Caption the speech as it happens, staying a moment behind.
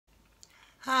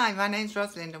Hi, my name's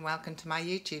Rosalind and welcome to my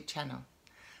YouTube channel.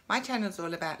 My channel is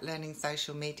all about learning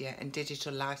social media and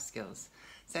digital life skills.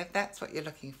 So if that's what you're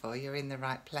looking for, you're in the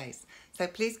right place. So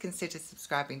please consider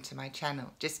subscribing to my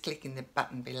channel, just clicking the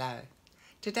button below.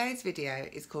 Today's video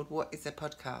is called What is a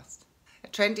Podcast? A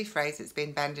trendy phrase that's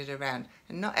been bandied around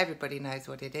and not everybody knows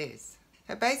what it is.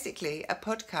 So basically, a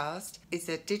podcast is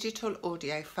a digital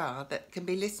audio file that can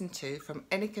be listened to from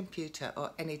any computer or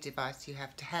any device you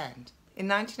have to hand. In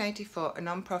 1984, a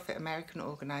non-profit American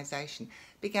organisation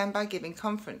began by giving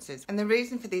conferences, and the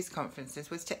reason for these conferences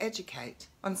was to educate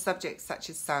on subjects such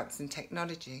as science and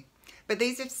technology. But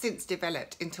these have since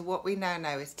developed into what we now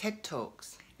know as TED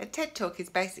Talks. A TED Talk is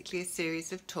basically a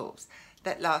series of talks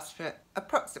that last for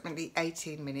approximately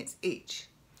 18 minutes each.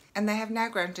 And they have now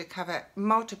grown to cover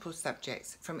multiple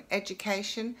subjects, from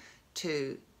education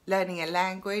to learning a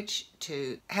language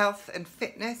to health and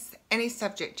fitness. Any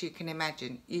subject you can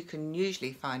imagine, you can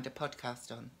usually find a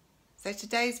podcast on. So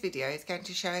today's video is going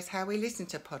to show us how we listen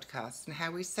to podcasts and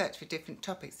how we search for different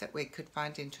topics that we could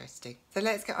find interesting. So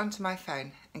let's get onto my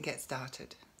phone and get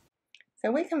started.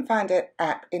 So we can find an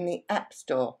app in the App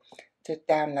Store to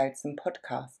download some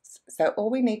podcasts. So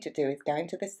all we need to do is go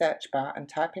into the search bar and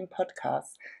type in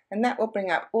podcasts, and that will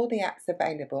bring up all the apps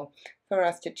available for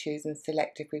us to choose and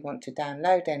select if we want to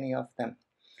download any of them.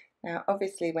 Now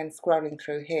obviously when scrolling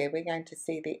through here we're going to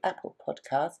see the Apple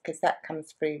podcast because that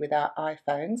comes free with our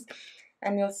iPhones,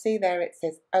 and you'll see there it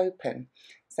says open.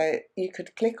 So you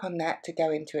could click on that to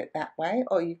go into it that way,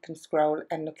 or you can scroll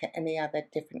and look at any other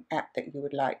different app that you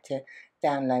would like to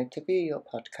download to view your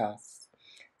podcasts.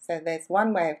 So there's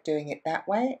one way of doing it that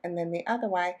way, and then the other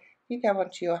way, if you go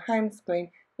onto your home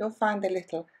screen, you'll find the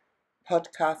little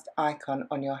podcast icon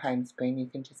on your home screen. You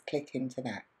can just click into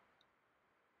that.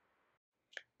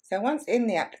 So once in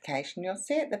the application, you'll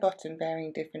see at the bottom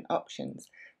varying different options.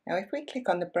 Now if we click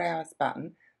on the Browse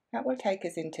button, that will take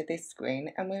us into this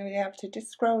screen, and we'll be able to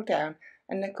just scroll down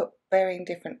and look at varying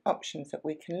different options that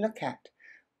we can look at.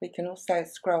 We can also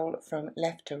scroll from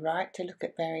left to right to look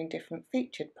at varying different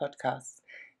featured podcasts.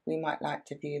 We might like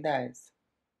to view those.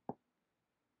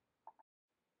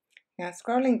 Now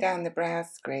scrolling down the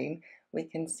Browse screen, we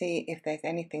can see if there's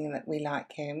anything that we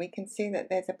like here, and we can see that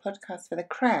there's a podcast for The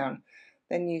Crown,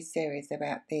 the new series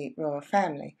about the royal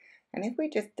family. And if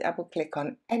we just double click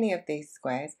on any of these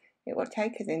squares, it will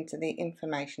take us into the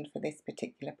information for this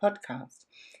particular podcast.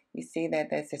 You see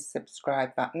there's a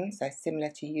subscribe button, so similar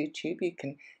to YouTube, you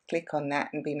can click on that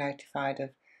and be notified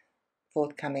of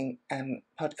forthcoming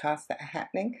podcasts that are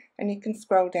happening, and you can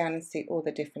scroll down and see all the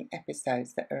different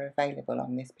episodes that are available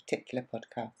on this particular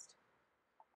podcast.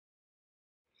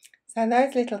 So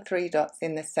those little three dots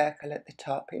in the circle at the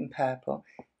top in purple,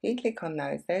 if you click on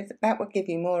those, that will give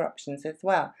you more options as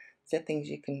well. So things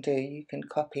you can do, you can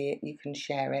copy it, you can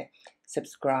share it,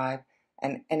 subscribe,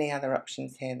 and any other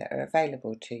options here that are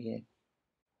available to you.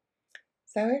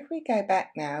 So if we go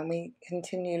back now and we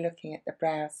continue looking at the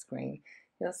Browse screen,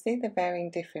 you'll see the varying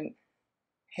different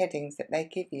headings that they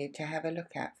give you to have a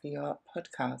look at for your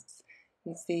podcasts.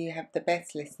 You see you have the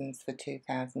best listens for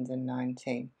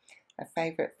 2019, a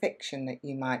favourite fiction that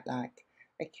you might like,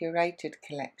 a curated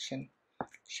collection,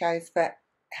 shows for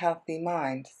healthy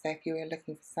mind. So if you were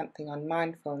looking for something on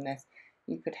mindfulness,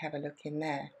 you could have a look in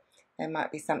there. There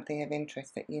might be something of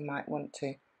interest that you might want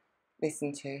to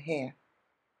listen to here.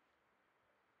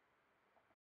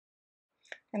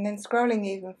 And then scrolling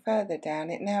even further down,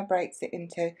 it now breaks it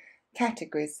into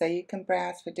categories, so you can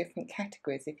browse for different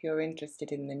categories if you're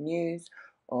interested in the news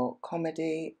or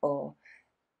comedy or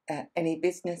any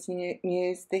business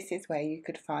news. This is where you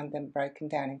could find them broken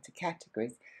down into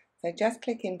categories. So just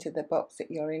click into the box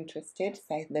that you're interested,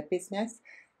 say the business,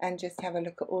 and just have a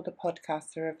look at all the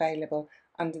podcasts that are available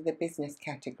under the business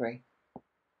category.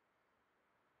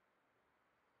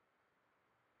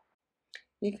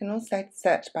 You can also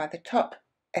search by the top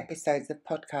episodes of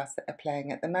podcasts that are playing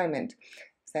at the moment.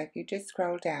 So if you just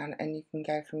scroll down, and you can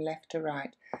go from left to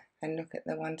right and look at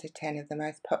the 1 to 10 of the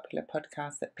most popular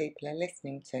podcasts that people are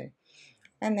listening to,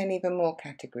 and then even more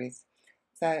categories.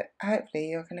 So hopefully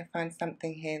you're going to find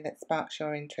something here that sparks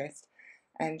your interest,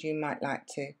 and you might like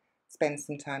to spend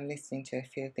some time listening to a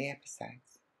few of the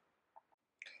episodes.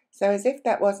 So as if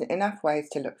that wasn't enough ways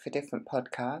to look for different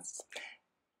podcasts,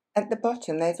 at the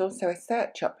bottom there's also a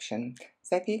search option.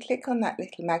 So if you click on that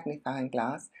little magnifying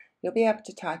glass, you'll be able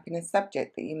to type in a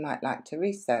subject that you might like to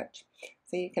research.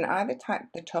 So you can either type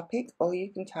the topic, or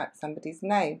you can type somebody's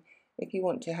name if you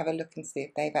want to have a look and see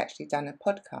if they've actually done a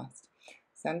podcast.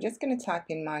 So I'm just going to type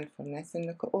in mindfulness and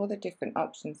look at all the different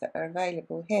options that are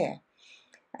available here.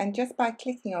 And just by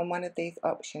clicking on one of these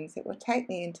options, it will take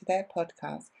me into their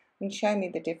podcast, and show me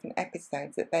the different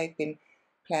episodes that they've been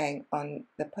playing on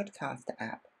the podcast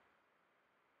app.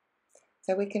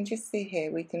 So we can just see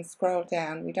here, we can scroll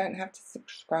down. We don't have to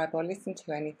subscribe or listen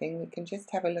to anything. We can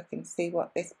just have a look and see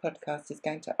what this podcast is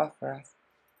going to offer us.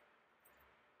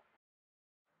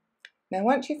 Now,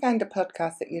 once you've found a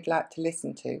podcast that you'd like to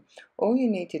listen to, all you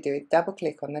need to do is double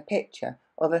click on the picture,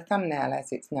 or the thumbnail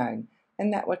as it's known,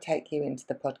 and that will take you into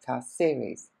the podcast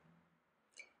series.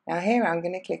 Now here I'm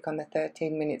going to click on the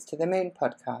 13 Minutes to the Moon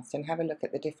podcast and have a look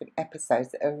at the different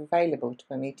episodes that are available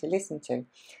for me to listen to.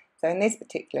 So in this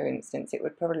particular instance, it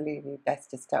would probably be best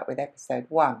to start with episode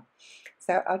 1.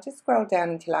 So I'll just scroll down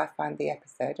until I find the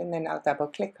episode, and then I'll double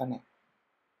click on it.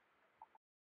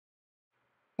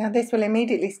 Now this will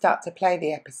immediately start to play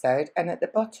the episode, and at the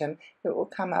bottom it will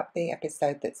come up the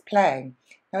episode that's playing.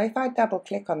 Now if I double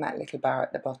click on that little bar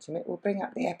at the bottom, it will bring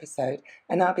up the episode,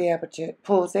 and I'll be able to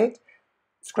pause it,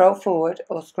 scroll forward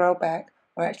or scroll back,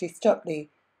 or actually stop the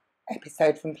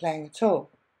episode from playing at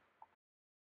all.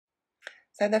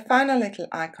 So the final little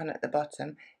icon at the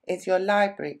bottom is your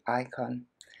library icon.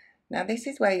 Now this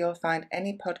is where you'll find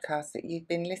any podcasts that you've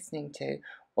been listening to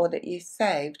or that you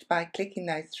saved by clicking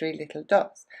those 3 little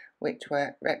dots, which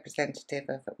were representative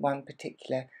of one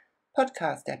particular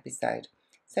podcast episode.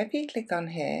 So if you click on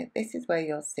here, this is where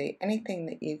you'll see anything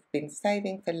that you've been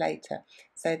saving for later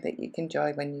so that you can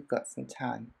enjoy when you've got some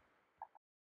time.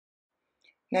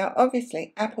 Now,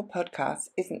 obviously, Apple Podcasts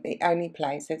isn't the only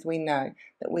place, as we know,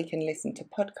 that we can listen to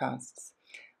podcasts.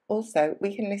 Also,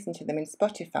 we can listen to them in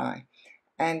Spotify.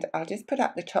 And I'll just put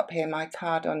up the top here my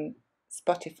card on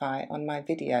Spotify on my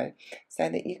video so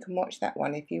that you can watch that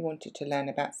one if you wanted to learn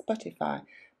about Spotify.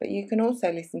 But you can also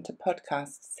listen to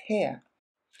podcasts here.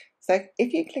 So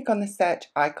if you click on the search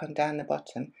icon down the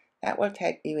bottom, that will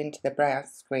take you into the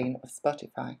browse screen of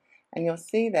Spotify. And you'll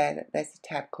see there that there's a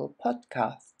tab called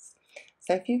Podcasts.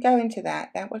 So if you go into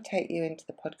that, that will take you into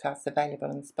the podcasts available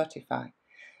on Spotify.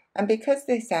 And because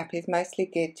this app is mostly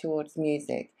geared towards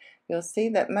music, you'll see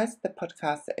that most of the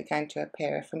podcasts that are going to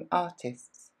appear are from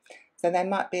artists. So there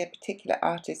might be a particular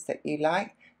artist that you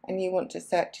like and you want to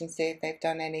search and see if they've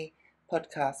done any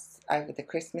podcasts over the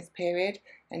Christmas period.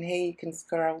 And here you can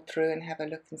scroll through and have a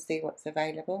look and see what's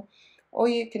available. Or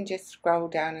you can just scroll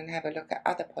down and have a look at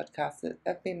other podcasts that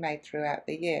have been made throughout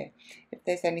the year. If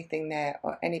there's anything there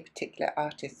or any particular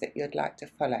artist that you'd like to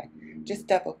follow, just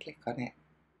double click on it.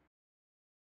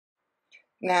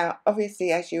 Now,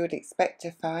 obviously, as you would expect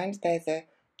to find, there's a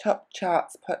top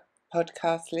charts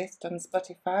podcast list on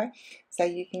Spotify. So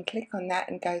you can click on that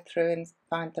and go through and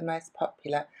find the most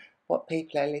popular, what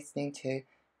people are listening to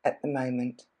at the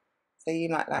moment. So you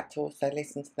might like to also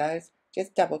listen to those.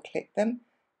 Just double click them.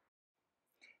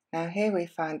 Now here we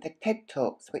find the TED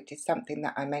Talks, which is something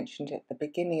that I mentioned at the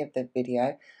beginning of the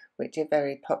video, which are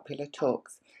very popular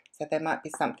talks. So there might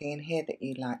be something in here that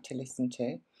you'd like to listen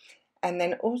to. And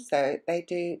then also they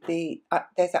do the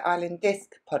Desert Island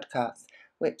Disc podcast,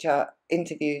 which are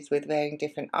interviews with varying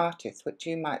different artists, which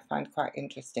you might find quite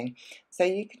interesting. So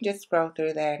you can just scroll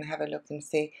through there and have a look and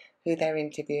see who they're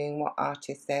interviewing, what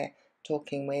artists they're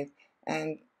talking with,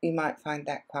 and you might find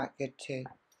that quite good too.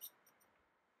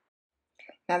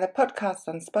 Now the podcasts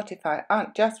on Spotify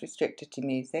aren't just restricted to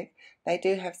music. They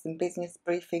do have some business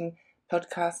briefing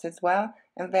podcasts as well,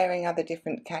 and varying other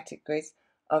different categories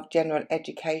of general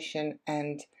education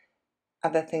and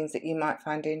other things that you might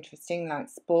find interesting, like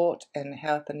sport and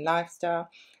health and lifestyle.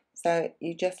 So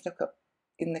you just look up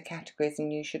in the categories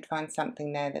and you should find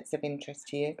something there that's of interest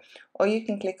to you. Or you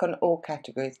can click on all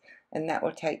categories and that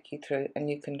will take you through and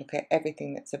you can look at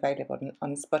everything that's available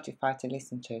on Spotify to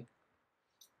listen to.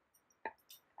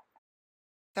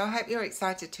 So I hope you're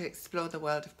excited to explore the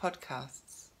world of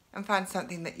podcasts and find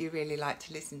something that you really like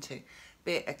to listen to,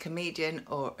 be it a comedian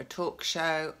or a talk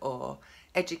show or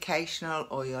educational,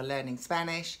 or you're learning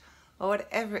Spanish, or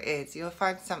whatever it is, you'll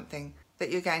find something that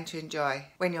you're going to enjoy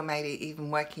when you're maybe even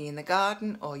working in the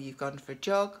garden, or you've gone for a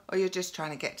jog, or you're just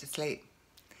trying to get to sleep.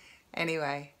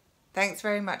 Anyway, thanks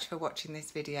very much for watching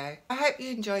this video. I hope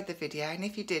you enjoyed the video, and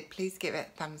if you did, please give it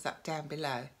a thumbs up down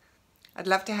below. I'd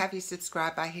love to have you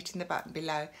subscribe by hitting the button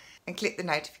below and click the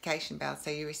notification bell so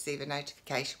you receive a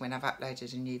notification when I've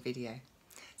uploaded a new video.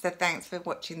 So thanks for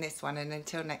watching this one, and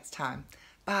until next time,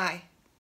 bye.